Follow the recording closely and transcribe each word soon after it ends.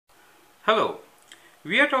Hello,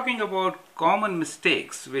 we are talking about common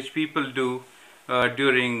mistakes which people do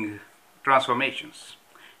during transformations.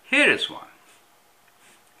 Here is one.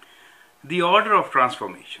 The order of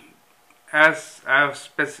transformation. As I have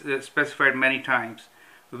specified many times,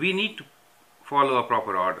 we need to follow a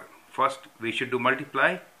proper order. First, we should do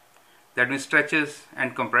multiply, that means stretches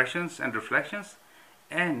and compressions and reflections,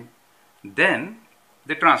 and then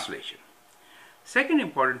the translation. Second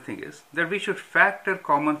important thing is that we should factor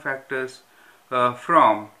common factors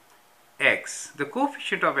from x. The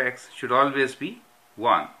coefficient of x should always be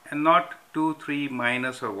 1 and not 2, 3,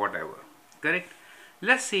 minus or whatever. Correct?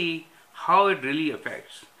 Let's see how it really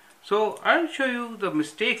affects. So I'll show you the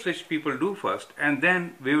mistakes which people do first, and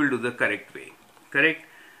then we will do the correct way. Correct?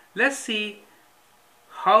 Let's see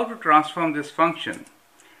how to transform this function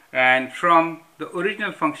and from the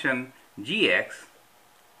original function gx,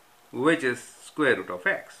 which is square root of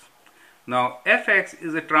x. Now fx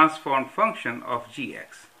is a transformed function of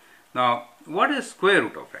gx. Now what is square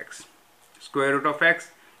root of x? Square root of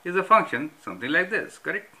x is a function something like this,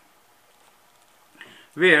 correct?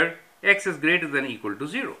 Where x is greater than or equal to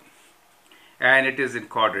 0 and it is in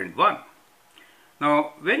quadrant 1.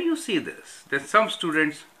 Now when you see this, then some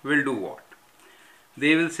students will do what?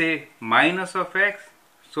 They will say minus of x,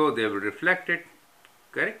 so they will reflect it,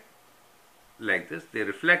 correct? Like this, they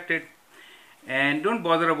reflect it, and don't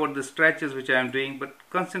bother about the stretches which I am doing, but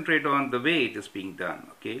concentrate on the way it is being done,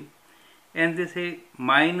 okay? And they say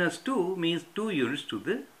minus 2 means 2 units to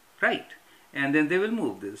the right, and then they will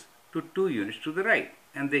move this to 2 units to the right,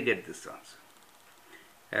 and they get this answer.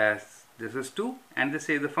 As this is 2, and they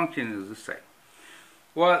say the function is this side.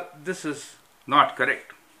 Well, this is not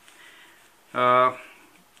correct, and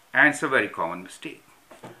it's a very common mistake.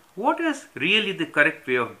 What is really the correct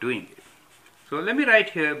way of doing it? So let me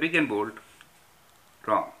write here big and bold,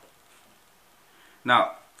 wrong.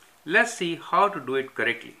 Now let's see how to do it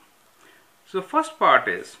correctly. So first part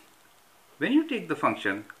is, when you take the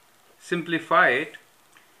function, simplify it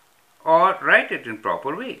or write it in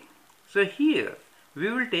proper way. So here we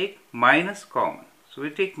will take minus common. So we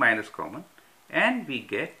take minus common and we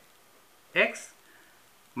get x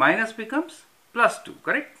minus becomes plus 2,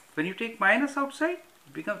 correct? When you take minus outside,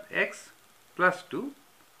 it becomes x plus 2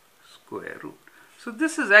 square root. So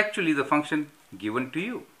this is actually the function given to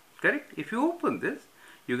you, correct? If you open this,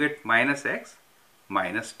 you get minus x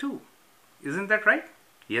minus 2. Isn't that right?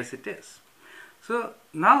 Yes, it is. So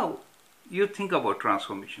now you think about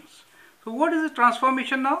transformations. So what is a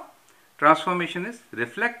transformation now? Transformation is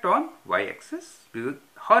reflect on y-axis,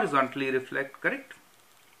 horizontally reflect, correct?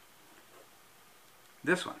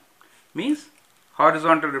 This one means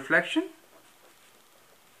horizontal reflection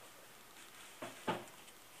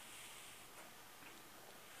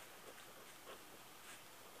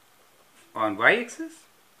on y-axis.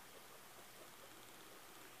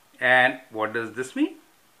 And what does this mean?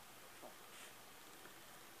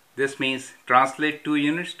 This means translate 2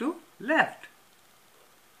 units to left.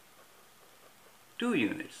 2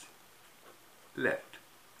 units left.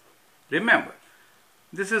 Remember,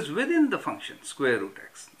 this is within the function square root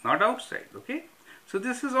x, not outside, okay? So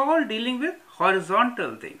this is all dealing with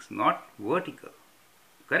horizontal things, not vertical,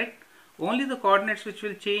 correct? Only the coordinates which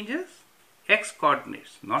will change is x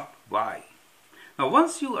coordinates, not y. Now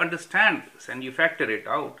once you understand this and you factor it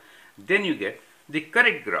out, then you get the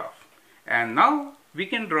correct graph. And now we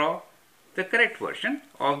can draw the correct version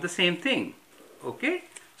of the same thing, okay?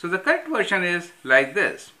 So the correct version is like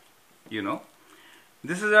this, you know.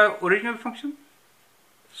 This is our original function,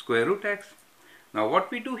 square root x. Now what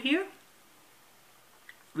we do here?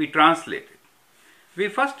 We translate it. We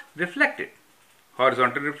first reflect it,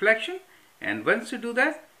 horizontal reflection, and once you do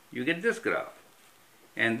that, you get this graph.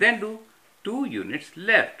 And then do 2 units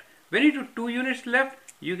left. When you do 2 units left,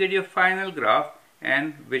 you get your final graph,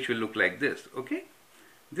 and which will look like this, okay?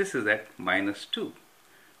 This is at minus 2.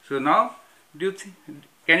 So now,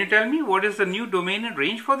 can you tell me what is the new domain and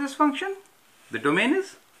range for this function? The domain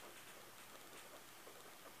is,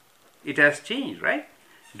 it has changed, right?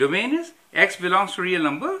 Domain is x belongs to real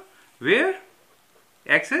number, where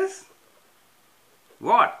x is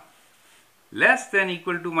what? Less than or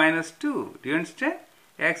equal to minus 2. Do you understand?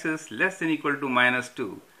 X is less than or equal to minus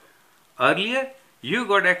 2. Earlier, you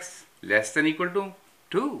got x less than or equal to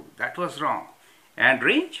 2. That was wrong. And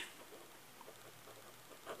range?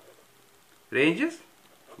 Range is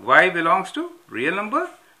y belongs to real number,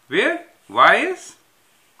 where y is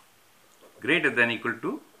greater than or equal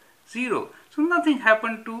to 0. So nothing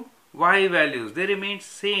happened to y values. They remained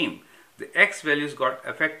same. The x values got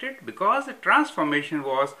affected because the transformation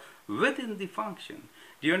was within the function.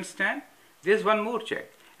 Do you understand? There's one more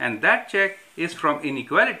check, and that check is from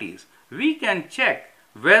inequalities. we can check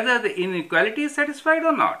whether the inequality is satisfied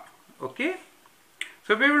or not. Okay?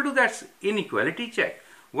 So we will do that inequality check.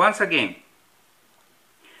 Once again,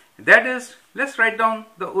 that is, let's write down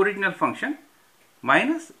the original function,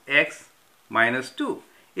 minus x minus 2.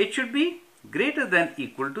 It should be greater than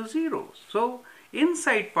equal to 0. So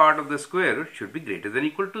inside part of the square root should be greater than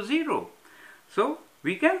equal to 0. So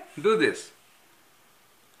we can do this.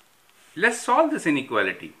 Let's solve this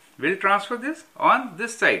inequality. We'll transfer this on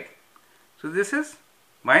this side. So this is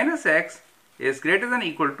minus x is greater than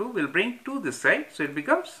equal to, we'll bring 2 this side, so it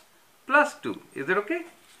becomes plus 2. Is that okay?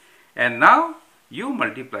 And now you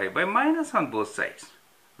multiply by minus on both sides.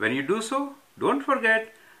 When you do so, don't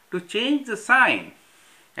forget to change the sign.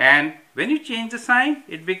 And when you change the sign,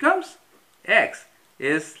 it becomes x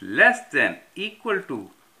is less than equal to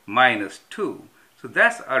minus 2. So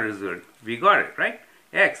that's our result. We got it, right?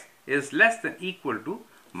 X is less than equal to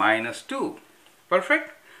minus 2.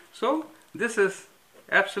 Perfect. So this is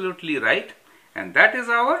absolutely right. And that is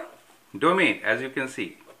our domain, as you can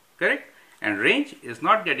see. Correct? And range is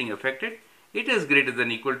not getting affected. It is greater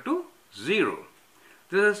than equal to 0.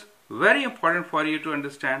 This is very important for you to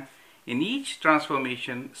understand. In each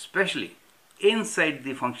transformation, especially inside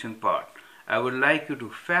the function part, I would like you to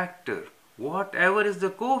factor whatever is the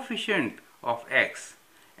coefficient of x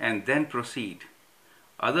and then proceed.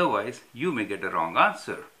 Otherwise, you may get a wrong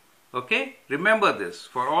answer. Okay? Remember this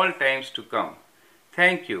for all times to come.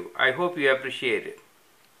 Thank you. I hope you appreciate it.